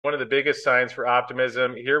One of the biggest signs for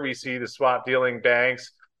optimism. Here we see the swap dealing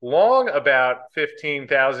banks long about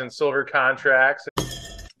 15,000 silver contracts.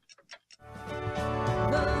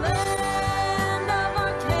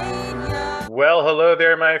 Well, hello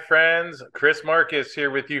there, my friends. Chris Marcus here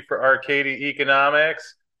with you for Arcadia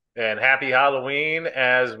Economics. And happy Halloween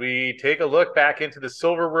as we take a look back into the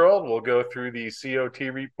silver world. We'll go through the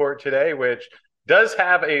COT report today, which does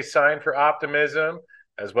have a sign for optimism,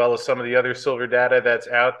 as well as some of the other silver data that's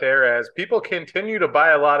out there as people continue to buy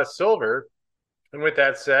a lot of silver. And with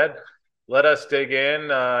that said, let us dig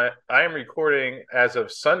in. I am recording as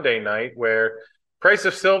of Sunday night, where price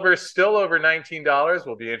of silver is still over $19.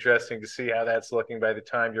 Will be interesting to see how that's looking by the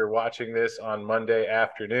time you're watching this on Monday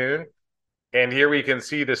afternoon. And here we can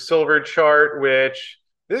see the silver chart, which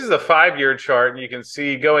this is a 5-year chart. And you can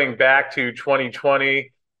see going back to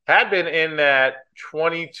 2020, had been in that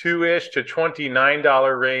 $22-ish to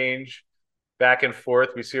 $29 range back and forth.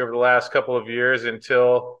 We see over the last couple of years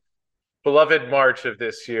until beloved March of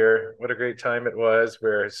this year. What a great time it was,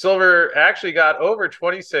 where silver actually got over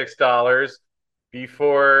 $26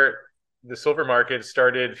 before the silver market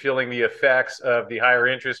started feeling the effects of the higher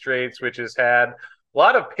interest rates, which has had a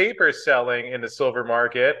lot of paper selling in the silver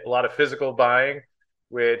market, a lot of physical buying,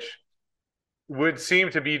 which would seem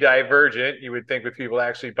to be divergent. You would think with people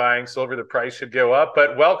actually buying silver, the price should go up.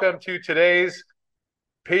 But welcome to today's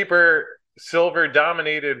paper silver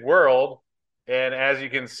dominated world. And as you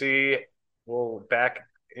can see, we'll back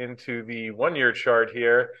into the 1-year chart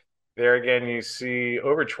here. There again, you see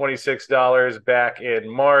over $26 back in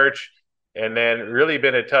March, and then really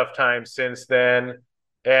been a tough time since then,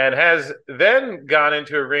 and has then gone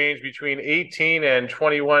into a range between $18 and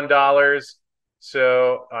 $21.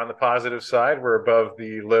 So on the positive side, we're above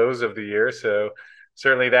the lows of the year. So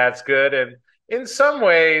certainly that's good. And in some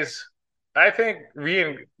ways, I think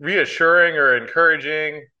reassuring or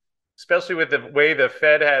encouraging, especially with the way the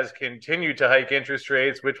Fed has continued to hike interest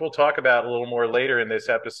rates, which we'll talk about a little more later in this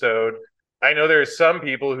episode. I know there's some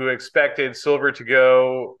people who expected silver to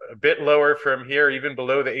go a bit lower from here, even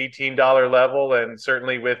below the $18 level. And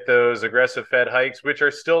certainly with those aggressive Fed hikes, which are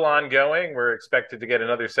still ongoing, we're expected to get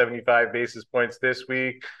another 75 basis points this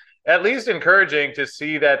week. At least encouraging to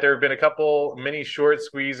see that there have been a couple mini short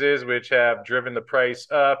squeezes, which have driven the price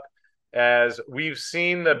up, as we've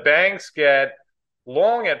seen the banks get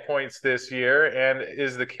long at points this year, and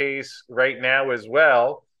is the case right now as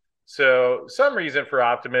well. So some reason for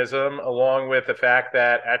optimism, along with the fact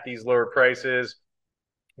that at these lower prices,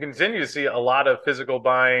 you continue to see a lot of physical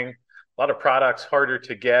buying, a lot of products harder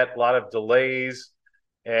to get, a lot of delays.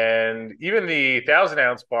 And even the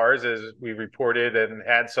 1,000-ounce bars, as we reported and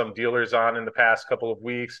had some dealers on in the past couple of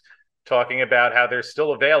weeks, talking about how they're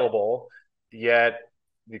still available, yet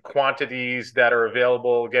the quantities that are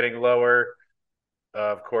available getting lower.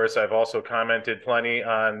 Of course, I've also commented plenty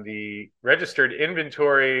on the registered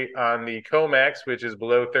inventory on the COMEX, which is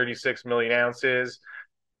below 36 million ounces,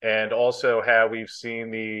 and also how we've seen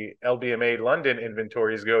the LBMA London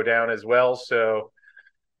inventories go down as well. So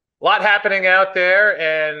a lot happening out there.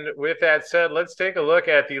 And with that said, let's take a look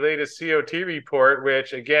at the latest COT report,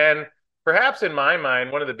 which again, perhaps in my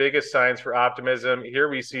mind, one of the biggest signs for optimism. Here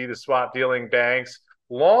we see the swap dealing banks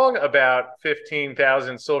long about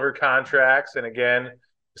 15,000 silver contracts. And again,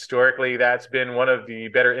 historically, that's been one of the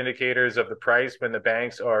better indicators of the price when the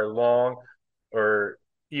banks are long or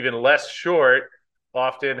even less short,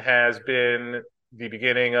 often has been the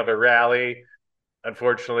beginning of a rally.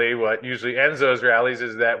 Unfortunately, what usually ends those rallies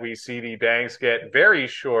is that we see the banks get very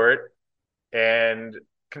short and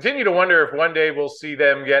continue to wonder if one day we'll see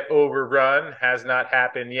them get overrun. Has not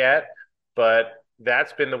happened yet, but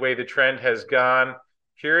that's been the way the trend has gone.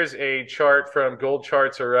 Here's a chart from Gold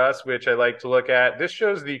Charts R Us, which I like to look at. This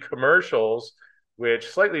shows the commercials, which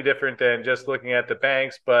slightly different than just looking at the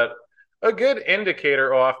banks, but a good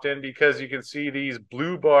indicator often, because you can see these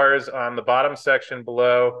blue bars on the bottom section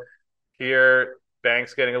below. Here,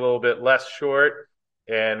 banks getting a little bit less short,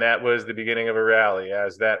 and that was the beginning of a rally.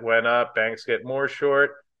 As that went up, banks get more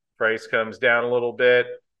short, price comes down a little bit.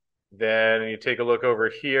 Then you take a look over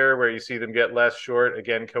here where you see them get less short,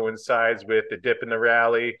 again coincides with the dip in the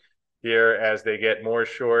rally. Here, as they get more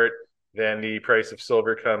short, then the price of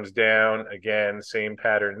silver comes down. Again, same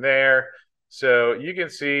pattern there. So you can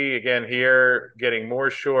see again here getting more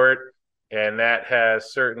short, and that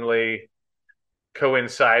has certainly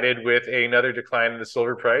coincided with another decline in the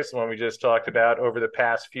silver price, the one we just talked about over the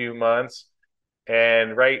past few months.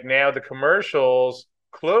 And right now the commercials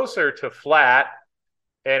closer to flat.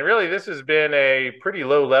 And really, this has been a pretty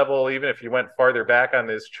low level, even if you went farther back on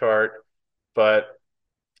this chart. But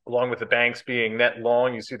along with the banks being net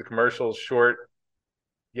long, you see the commercials short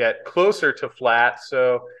yet closer to flat.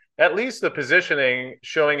 So at least the positioning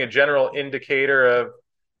showing a general indicator of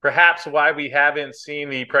perhaps why we haven't seen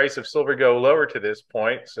the price of silver go lower to this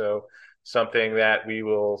point. So something that we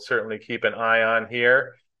will certainly keep an eye on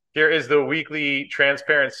here. Here is the weekly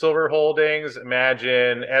transparent silver holdings.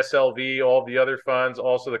 Imagine SLV, all the other funds,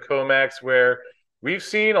 also the COMEX, where we've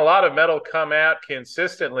seen a lot of metal come out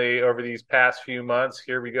consistently over these past few months.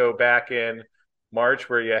 Here we go back in March,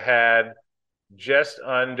 where you had just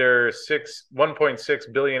under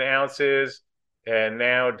 1.6 billion ounces, and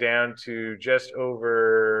now down to just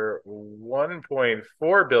over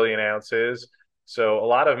 1.4 billion ounces. So a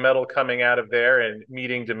lot of metal coming out of there and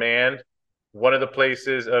meeting demand. One of the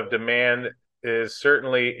places of demand is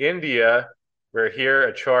certainly India, where here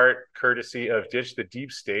a chart courtesy of Ditch the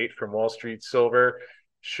Deep State from Wall Street Silver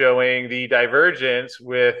showing the divergence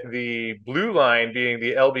with the blue line being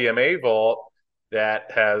the LBMA vault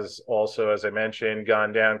that has also, as I mentioned,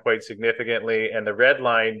 gone down quite significantly, and the red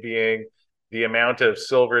line being the amount of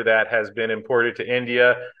silver that has been imported to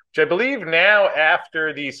India, which I believe now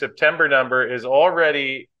after the September number is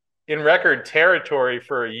already in record territory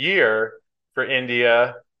for a year for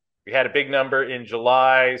India. We had a big number in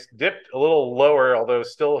July, dipped a little lower, although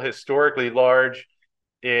still historically large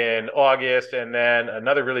in August, and then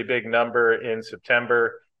another really big number in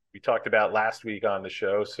September. We talked about last week on the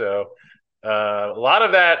show. So a lot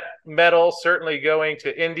of that metal certainly going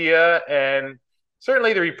to India, and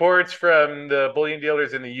certainly the reports from the bullion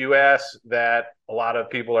dealers in the U.S. that a lot of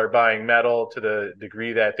people are buying metal to the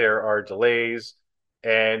degree that there are delays.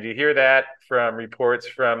 And you hear that from reports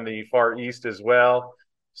from the Far East as well.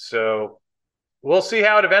 So we'll see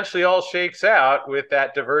how it eventually all shakes out with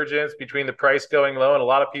that divergence between the price going low and a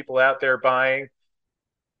lot of people out there buying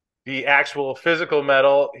the actual physical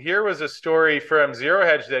metal. Here was a story from Zero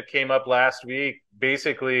Hedge that came up last week,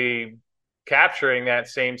 basically capturing that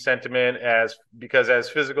same sentiment because as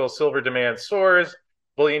physical silver demand soars,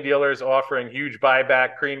 bullion dealers offering huge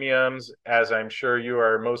buyback premiums, as I'm sure you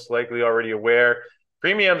are most likely already aware.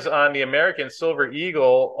 Premiums on the American Silver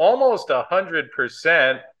Eagle, almost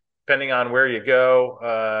 100%, depending on where you go.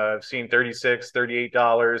 I've seen $36,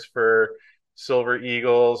 $38 for Silver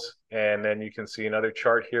Eagles. And then you can see another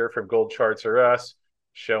chart here from Gold Charts R Us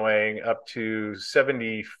showing up to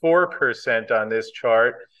 74% on this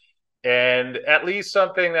chart. And at least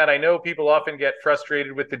something that I know people often get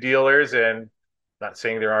frustrated with the dealers, and not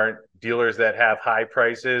saying there aren't dealers that have high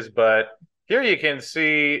prices, but here you can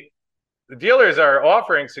see the dealers are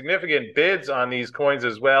offering significant bids on these coins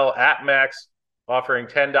as well. APMEX offering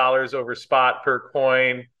 $10 over spot per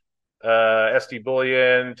coin. SD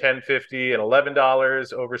Bullion, $10.50 and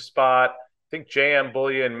 $11 over spot. I think JM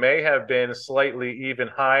Bullion may have been slightly even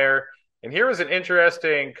higher. And here was an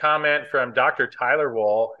interesting comment from Dr. Tyler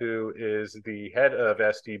Wall, who is the head of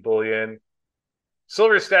SD Bullion.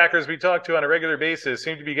 Silver stackers we talk to on a regular basis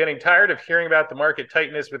seem to be getting tired of hearing about the market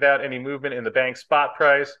tightness without any movement in the bank spot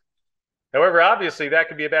price. However, obviously, that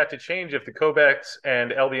could be about to change if the COMEX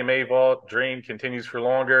and LBMA vault drain continues for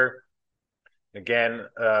longer. Again,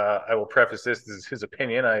 I will preface this is his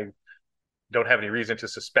opinion. I don't have any reason to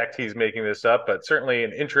suspect he's making this up, but certainly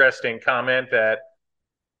an interesting comment that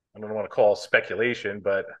I don't want to call speculation,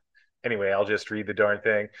 but anyway, I'll just read the darn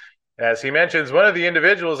thing. As he mentions, one of the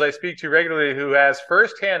individuals I speak to regularly who has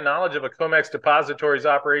firsthand knowledge of a COMEX depositories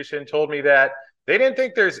operation told me that they didn't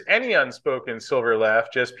think there's any unspoken silver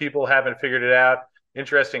left, just people haven't figured it out.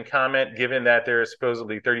 Interesting comment, given that there is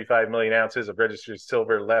supposedly 35 million ounces of registered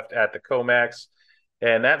silver left at the COMEX.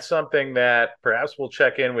 And that's something that perhaps we'll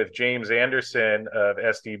check in with James Anderson of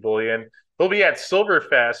SD Bullion. He'll be at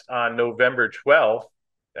Silverfest on November 12th.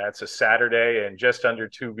 That's a Saturday in just under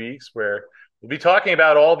 2 weeks, where we'll be talking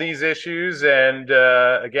about all these issues. And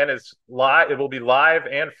again, it's live. It will be live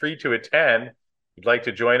and free to attend. If you'd like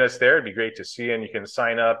to join us there, it'd be great to see you, and you can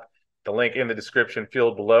sign up. The link in the description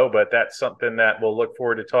field below, but that's something that we'll look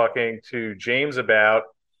forward to talking to James about.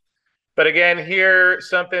 But again, here,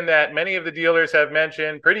 something that many of the dealers have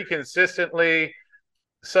mentioned pretty consistently,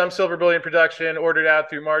 some silver bullion production ordered out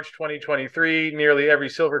through March 2023. Nearly every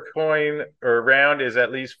silver coin or round is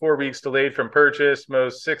at least 4 weeks delayed from purchase,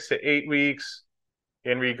 most 6 to 8 weeks.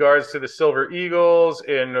 In regards to the Silver Eagles,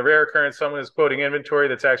 in a rare occurrence, someone is quoting inventory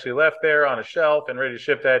that's actually left there on a shelf and ready to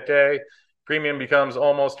ship that day. Premium becomes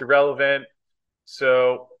almost irrelevant.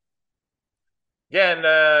 So again,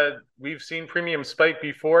 we've seen premium spike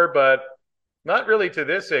before, but not really to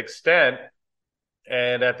this extent.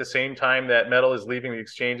 And at the same time, that metal is leaving the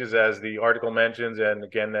exchanges, as the article mentions, and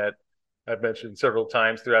again, that I've mentioned several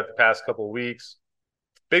times throughout the past couple of weeks.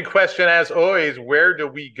 Big question, as always, where do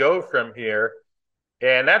we go from here?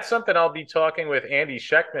 And that's something I'll be talking with Andy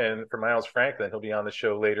Scheckman from Miles Franklin. He'll be on the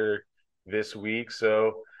show later this week.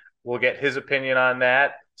 So we'll get his opinion on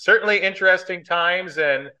that. Certainly interesting times.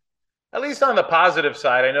 And at least on the positive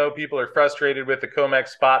side, I know people are frustrated with the COMEX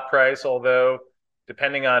spot price, although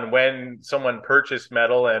depending on when someone purchased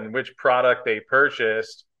metal and which product they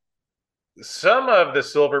purchased, some of the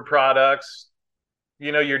silver products,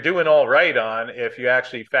 you're doing all right on if you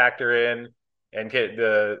actually factor in and get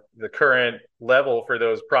the current level for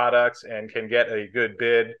those products and can get a good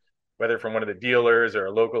bid, whether from one of the dealers or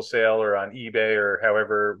a local sale or on eBay or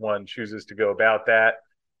however one chooses to go about that.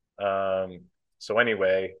 So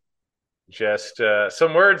anyway, just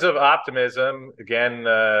some words of optimism. Again,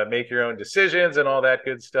 make your own decisions and all that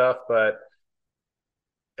good stuff, but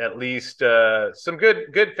at least some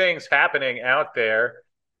good things happening out there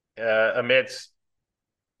amidst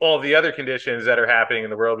all the other conditions that are happening in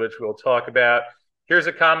the world, which we'll talk about. Here's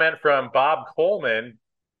a comment from Bob Coleman,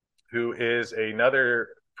 who is another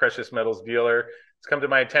precious metals dealer. It's come to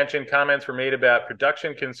my attention. Comments were made about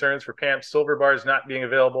production concerns for PAMP silver bars not being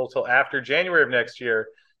available till after January of next year.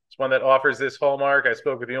 It's one that offers this hallmark. I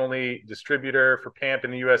spoke with the only distributor for PAMP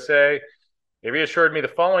in the USA. They reassured me the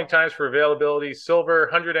following times for availability: silver,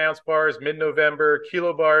 100-ounce bars, mid-November;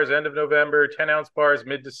 kilo bars, end of November; 10-ounce bars,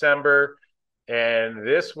 mid-December. And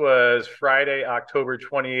this was Friday, October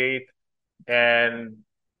 28th. And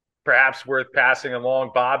perhaps worth passing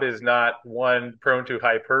along, Bob is not one prone to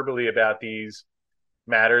hyperbole about these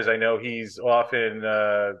matters. I know he's often,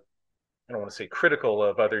 I don't want to say critical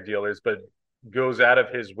of other dealers, but goes out of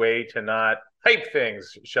his way to not hype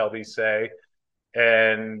things, shall we say.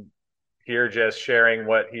 And here just sharing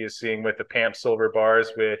what he is seeing with the PAMP silver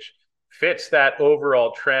bars, which fits that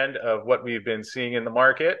overall trend of what we've been seeing in the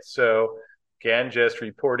market. So again, just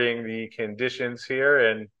reporting the conditions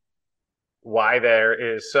here and why there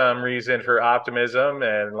is some reason for optimism.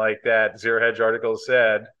 And like that Zero Hedge article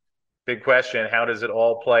said, big question, how does it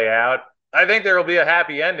all play out? I think there will be a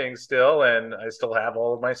happy ending still, and I still have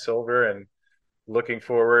all of my silver and looking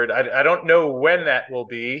forward. I don't know when that will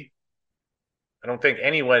be. I don't think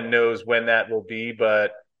anyone knows when that will be,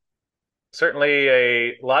 but certainly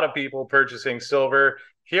a lot of people purchasing silver.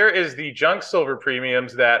 Here is the junk silver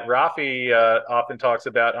premiums that Rafi often talks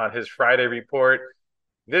about on his Friday report.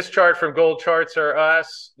 This chart from Gold Charts R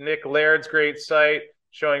Us, Nick Laird's great site,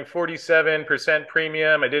 showing 47%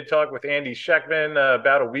 premium. I did talk with Andy Scheckman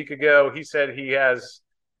about a week ago. He said he has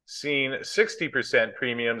seen 60%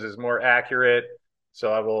 premiums is more accurate.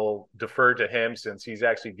 So I will defer to him since he's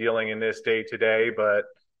actually dealing in this day to day. But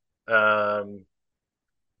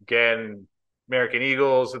again, American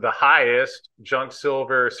Eagle's the highest. Junk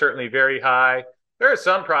silver, certainly very high. There are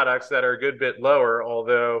some products that are a good bit lower,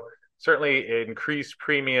 although certainly increased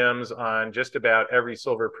premiums on just about every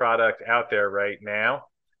silver product out there right now.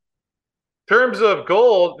 In terms of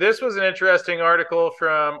gold, this was an interesting article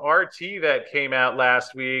from RT that came out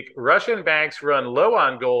last week. Russian banks run low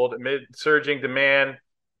on gold amid surging demand.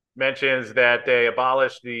 Mentions that they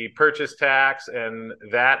abolished the purchase tax, and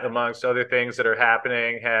that, amongst other things that are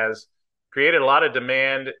happening, has created a lot of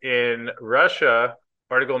demand in Russia.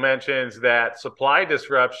 Article mentions that supply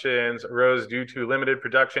disruptions arose due to limited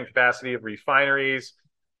production capacity of refineries,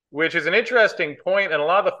 which is an interesting point. And a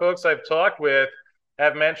lot of the folks I've talked with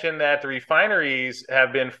have mentioned that the refineries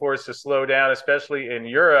have been forced to slow down, especially in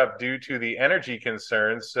Europe, due to the energy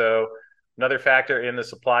concerns. So another factor in the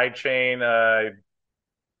supply chain. I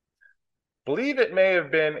believe it may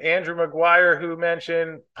have been Andrew Maguire who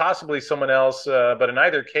mentioned, possibly someone else, but in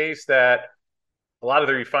either case, that a lot of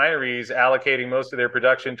the refineries allocating most of their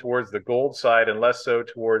production towards the gold side and less so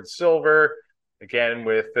towards silver, again,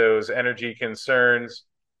 with those energy concerns.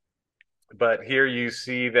 But here you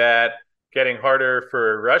see that getting harder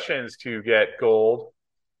for Russians to get gold.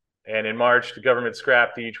 And in March, the government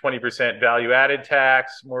scrapped the 20% value-added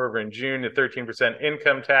tax. Moreover, in June, the 13%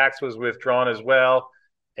 income tax was withdrawn as well.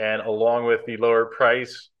 And along with the lower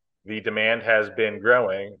price, the demand has been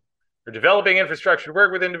growing. We're developing infrastructure to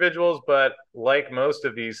work with individuals, but like most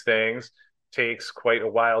of these things, takes quite a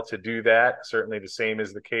while to do that. Certainly the same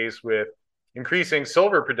is the case with increasing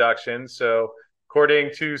silver production. So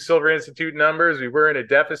according to Silver Institute numbers, we were in a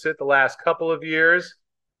deficit the last couple of years.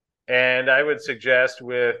 And I would suggest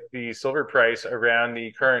with the silver price around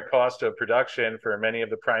the current cost of production for many of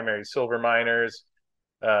the primary silver miners,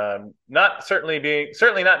 certainly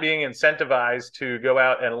not being incentivized to go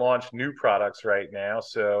out and launch new products right now.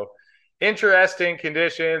 So interesting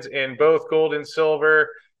conditions in both gold and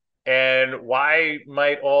silver. And why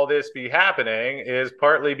might all this be happening is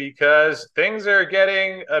partly because things are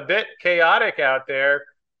getting a bit chaotic out there.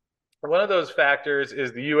 One of those factors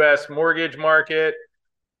is the U.S. mortgage market.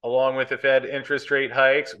 along with the Fed interest rate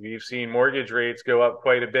hikes, we've seen mortgage rates go up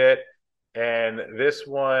quite a bit. And this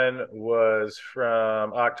one was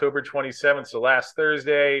from October 27th, so last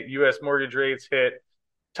Thursday. U.S. mortgage rates hit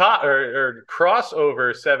top or cross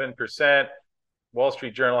over 7%. Wall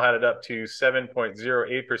Street Journal had it up to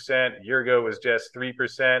 7.08%. A year ago was just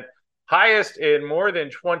 3%. Highest in more than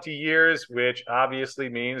 20 years, which obviously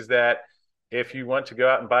means that if you want to go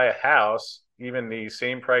out and buy a house, even the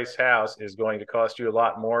same price house is going to cost you a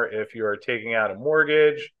lot more if you're taking out a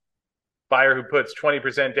mortgage. Buyer who puts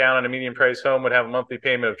 20% down on a median price home would have a monthly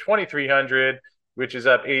payment of $2,300, which is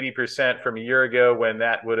up 80% from a year ago when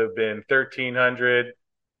that would have been $1,300.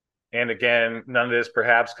 And again, none of this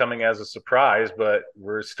perhaps coming as a surprise, but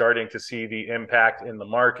we're starting to see the impact in the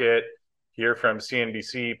market. Here from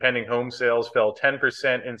CNBC, pending home sales fell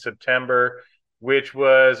 10% in September, which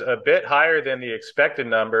was a bit higher than the expected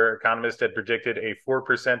number. Economists had predicted a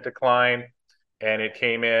 4% decline, and it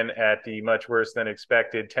came in at the much worse than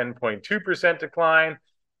expected 10.2% decline.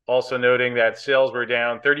 Also noting that sales were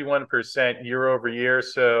down 31% year over year.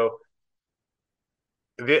 So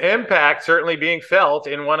the impact certainly being felt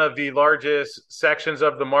in one of the largest sections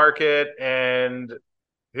of the market. And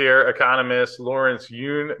here, economist Lawrence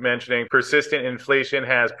Yun mentioning persistent inflation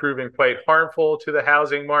has proven quite harmful to the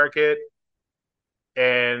housing market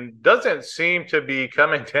and doesn't seem to be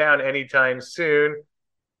coming down anytime soon,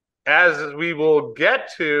 as we will get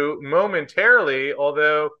to momentarily.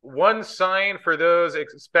 Although one sign for those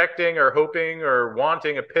expecting or hoping or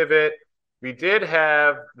wanting a pivot, we did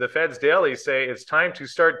have the Fed's daily say it's time to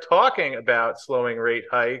start talking about slowing rate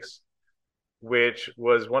hikes, which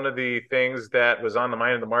was one of the things that was on the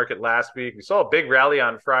mind of the market last week. We saw a big rally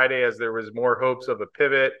on Friday as there was more hopes of a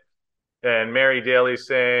pivot. And Mary Daly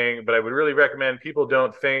saying, but I would really recommend people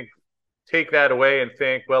don't take that away and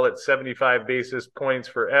think, well, it's 75 basis points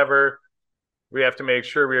forever. We have to make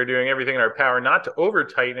sure we are doing everything in our power not to over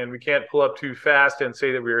tighten. We can't pull up too fast and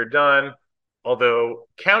say that we are done. Although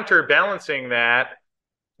counterbalancing that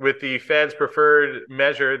with the Fed's preferred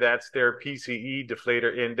measure, that's their PCE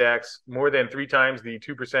deflator index, more than 3 times the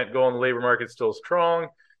 2% goal in the labor market still strong.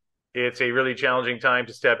 It's a really challenging time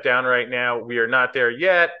to step down right now. We are not there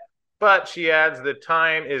yet. But she adds the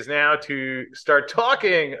time is now to start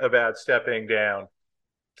talking about stepping down.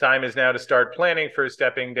 Time is now to start planning for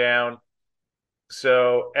stepping down.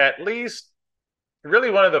 So at least really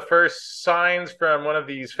one of the first signs from one of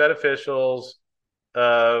these Fed officials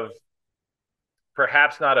of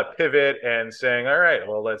perhaps not a pivot and saying, all right,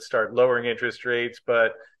 well, let's start lowering interest rates,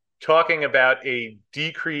 but talking about a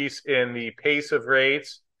decrease in the pace of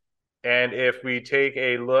rates. And if we take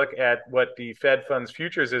a look at what the Fed Funds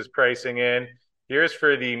Futures is pricing in, here's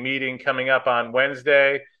for the meeting coming up on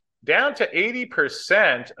Wednesday, down to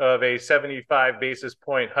 80% of a 75 basis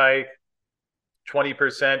point hike,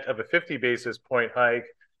 20% of a 50 basis point hike.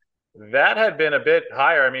 That had been a bit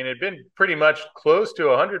higher. I mean, it had been pretty much close to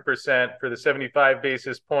 100% for the 75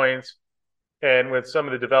 basis points. And with some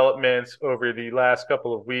of the developments over the last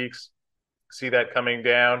couple of weeks, see that coming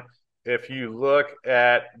down. If you look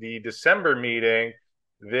at the December meeting,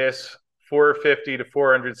 this 450 to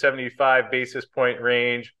 475 basis point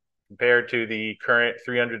range compared to the current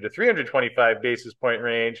 300 to 325 basis point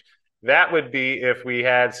range, that would be if we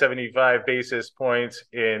had 75 basis points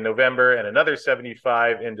in November and another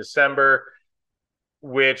 75 in December,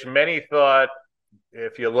 which many thought,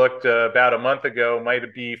 if you looked about a month ago,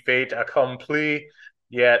 might be fait accompli,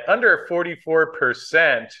 yet under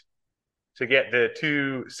 44% to get the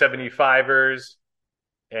 275ers,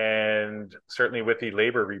 and certainly with the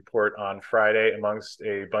labor report on Friday, amongst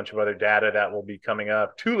a bunch of other data that will be coming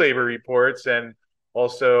up, 2 labor reports and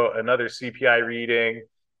also another CPI reading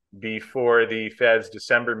before the Fed's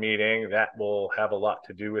December meeting. That will have a lot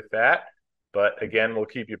to do with that. But again, we'll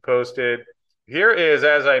keep you posted. Here is,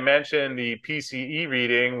 as I mentioned, the PCE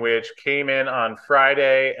reading, which came in on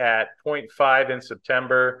Friday at 0.5 in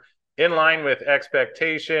September. In line with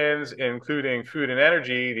expectations, including food and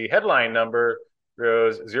energy, the headline number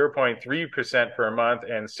rose 0.3% per month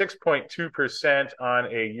and 6.2% on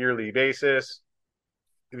a yearly basis.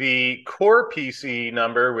 The core PCE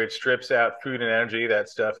number, which strips out food and energy, that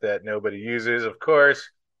stuff that nobody uses, of course,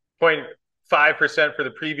 0.5% for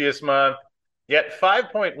the previous month, yet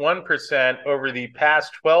 5.1% over the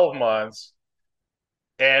past 12 months.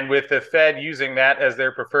 And with the Fed using that as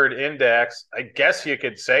their preferred index, I guess you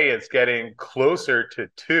could say it's getting closer to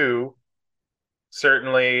 2.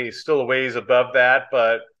 Certainly still a ways above that,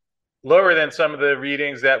 but lower than some of the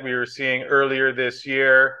readings that we were seeing earlier this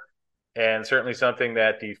year, and certainly something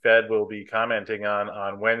that the Fed will be commenting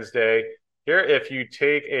on Wednesday. Here, if you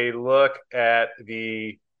take a look at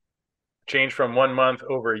the Change from 1 month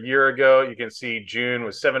over a year ago. You can see June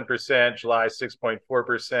was 7%, July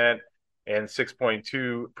 6.4%, and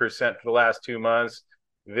 6.2% for the last 2 months.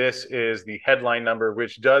 This is the headline number,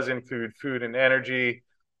 which does include food and energy.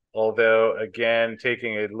 Although, again,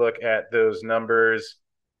 taking a look at those numbers,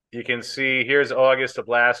 you can see here's August of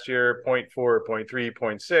last year, 0.4, 0.3,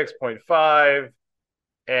 0.6, 0.5,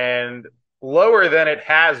 and lower than it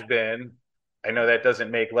has been. I know that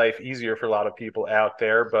doesn't make life easier for a lot of people out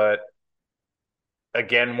there, but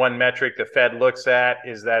again, one metric the Fed looks at,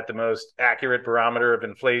 is that the most accurate barometer of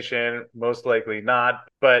inflation? Most likely not,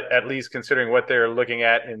 but at least considering what they're looking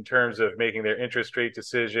at in terms of making their interest rate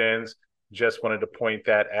decisions, just wanted to point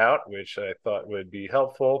that out, which I thought would be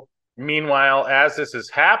helpful. Meanwhile, as this is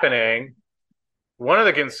happening, one of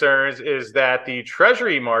the concerns is that the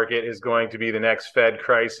Treasury market is going to be the next Fed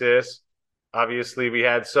crisis. Obviously, we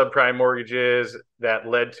had subprime mortgages that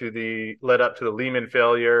led up to the Lehman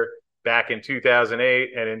failure back in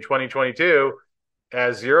 2008, and in 2022,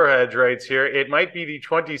 as Zero Hedge writes here, it might be the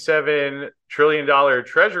 $27 trillion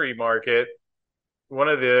Treasury market. One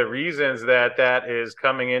of the reasons that is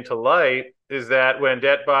coming into light is that when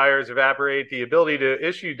debt buyers evaporate, the ability to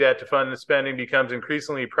issue debt to fund the spending becomes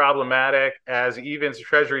increasingly problematic. As even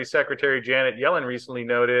Treasury Secretary Janet Yellen recently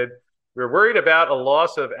noted, we're worried about a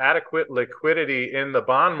loss of adequate liquidity in the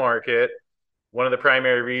bond market. One of the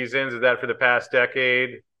primary reasons is that for the past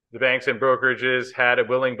decade, the banks and brokerages had a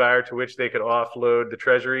willing buyer to which they could offload the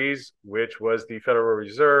treasuries, which was the Federal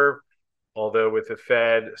Reserve. Although with the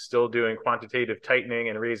Fed still doing quantitative tightening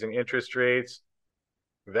and raising interest rates,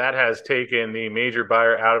 that has taken the major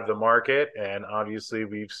buyer out of the market. And obviously,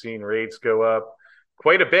 we've seen rates go up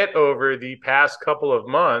quite a bit over the past couple of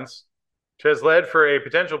months, which has led for a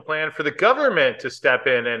potential plan for the government to step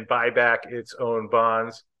in and buy back its own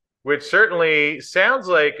bonds, which certainly sounds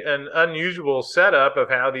like an unusual setup of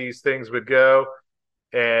how these things would go.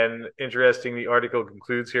 And interesting, the article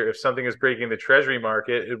concludes here, if something is breaking the Treasury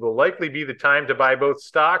market, it will likely be the time to buy both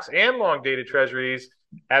stocks and long-dated Treasuries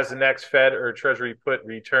as the next Fed or Treasury put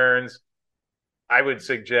returns. I would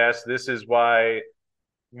suggest this is why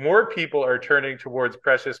more people are turning towards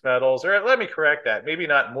precious metals, or let me correct that, maybe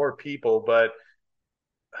not more people, but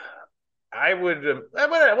I'd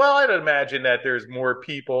imagine that there's more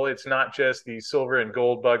people. It's not just the silver and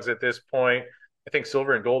gold bugs at this point. I think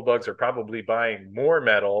silver and gold bugs are probably buying more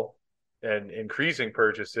metal and increasing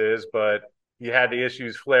purchases, but you had the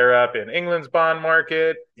issues flare up in England's bond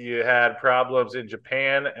market. You had problems in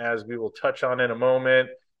Japan, as we will touch on in a moment.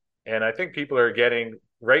 And I think people are getting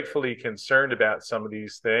rightfully concerned about some of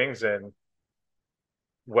these things. And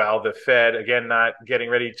while the Fed, again, not getting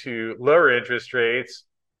ready to lower interest rates,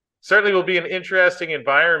 certainly will be an interesting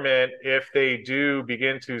environment if they do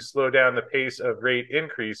begin to slow down the pace of rate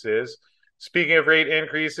increases. Speaking of rate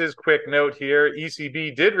increases, quick note here,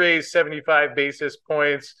 ECB did raise 75 basis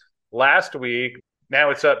points last week. Now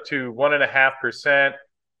it's up to 1.5%.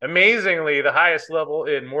 Amazingly, the highest level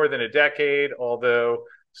in more than a decade, although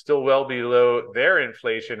still well below their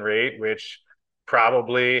inflation rate, which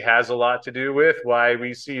probably has a lot to do with why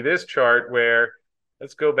we see this chart where,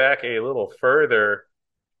 let's go back a little further.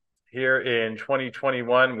 Here in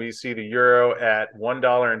 2021, we see the euro at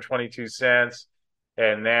 $1.22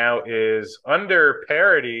 and now is under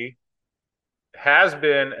parity, has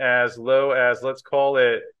been as low as, let's call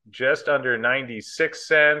it, just under 96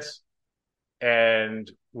 cents. And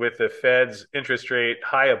with the Fed's interest rate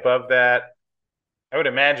high above that, I would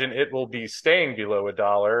imagine it will be staying below a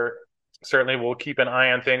dollar. Certainly, we'll keep an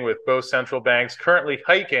eye on things with both central banks currently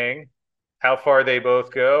hiking. How far they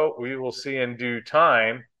both go, we will see in due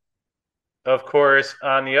time. Of course,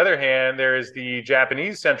 on the other hand, there is the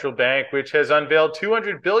Japanese central bank, which has unveiled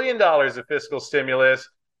 $200 billion of fiscal stimulus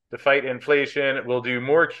to fight inflation. It will do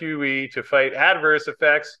more QE to fight adverse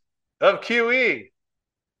effects of QE.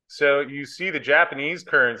 So you see the Japanese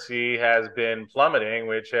currency has been plummeting,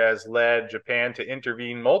 which has led Japan to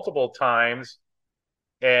intervene multiple times.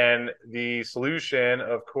 And the solution,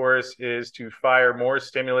 of course, is to fire more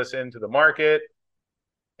stimulus into the market.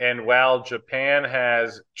 And while Japan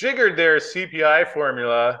has jiggered their CPI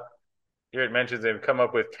formula, here it mentions they've come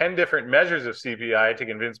up with 10 different measures of CPI to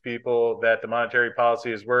convince people that the monetary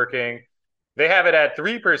policy is working. They have it at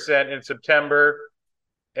 3% in September.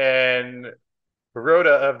 And Kuroda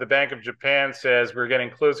of the Bank of Japan says we're getting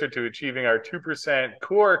closer to achieving our 2%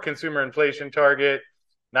 core consumer inflation target,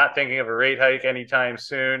 not thinking of a rate hike anytime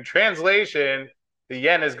soon. Translation, the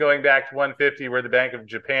yen is going back to 150, where the Bank of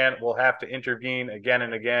Japan will have to intervene again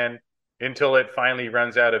and again until it finally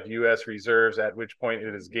runs out of U.S. reserves, at which point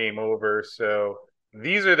it is game over. So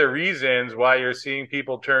these are the reasons why you're seeing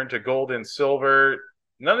people turn to gold and silver.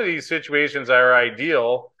 none of these situations are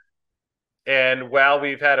ideal. And while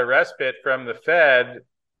we've had a respite from the Fed,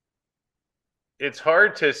 it's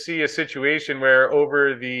hard to see a situation where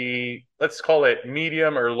over the, let's call it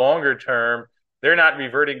medium or longer term, they're not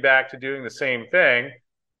reverting back to doing the same thing.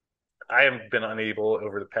 I have been unable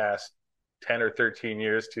over the past 10 or 13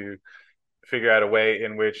 years to figure out a way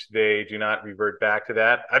in which they do not revert back to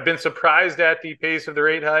that. I've been surprised at the pace of the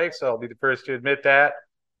rate hikes. I'll be the first to admit that.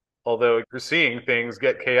 Although we're seeing things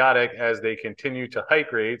get chaotic as they continue to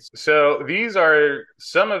hike rates. So these are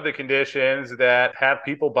some of the conditions that have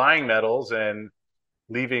people buying metals and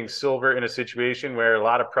leaving silver in a situation where a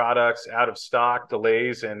lot of products out of stock,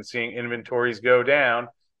 delays, and seeing inventories go down.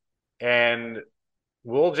 And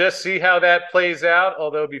we'll just see how that plays out.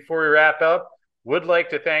 Although before we wrap up, would like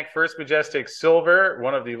to thank First Majestic Silver,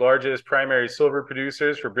 one of the largest primary silver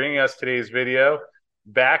producers, for bringing us today's video.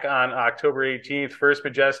 Back on October 18th, First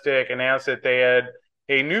Majestic announced that they had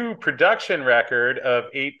a new production record of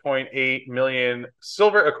 8.8 million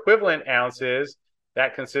silver equivalent ounces.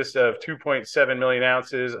 That consists of 2.7 million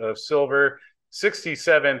ounces of silver,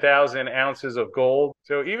 67,000 ounces of gold.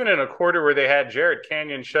 So even in a quarter where they had Jerritt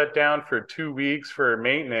Canyon shut down for 2 weeks for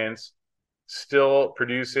maintenance, still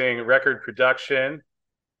producing record production.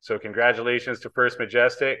 So congratulations to First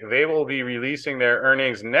Majestic. They will be releasing their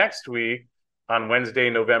earnings next week on Wednesday,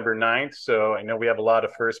 November 9th. So I know we have a lot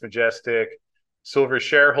of First Majestic silver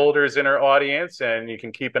shareholders in our audience, and you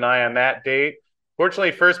can keep an eye on that date.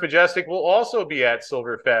 Fortunately, First Majestic will also be at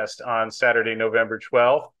Silverfest on Saturday, November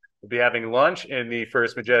 12th. We'll be having lunch in the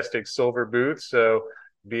First Majestic silver booth, so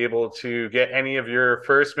be able to get any of your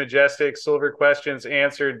First Majestic silver questions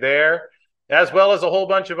answered there, as well as a whole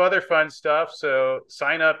bunch of other fun stuff. So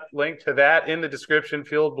sign up, link to that in the description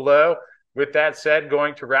field below. With that said,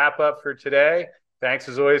 going to wrap up for today. Thanks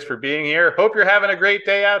as always for being here. Hope you're having a great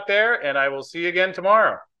day out there, and I will see you again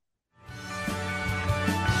tomorrow.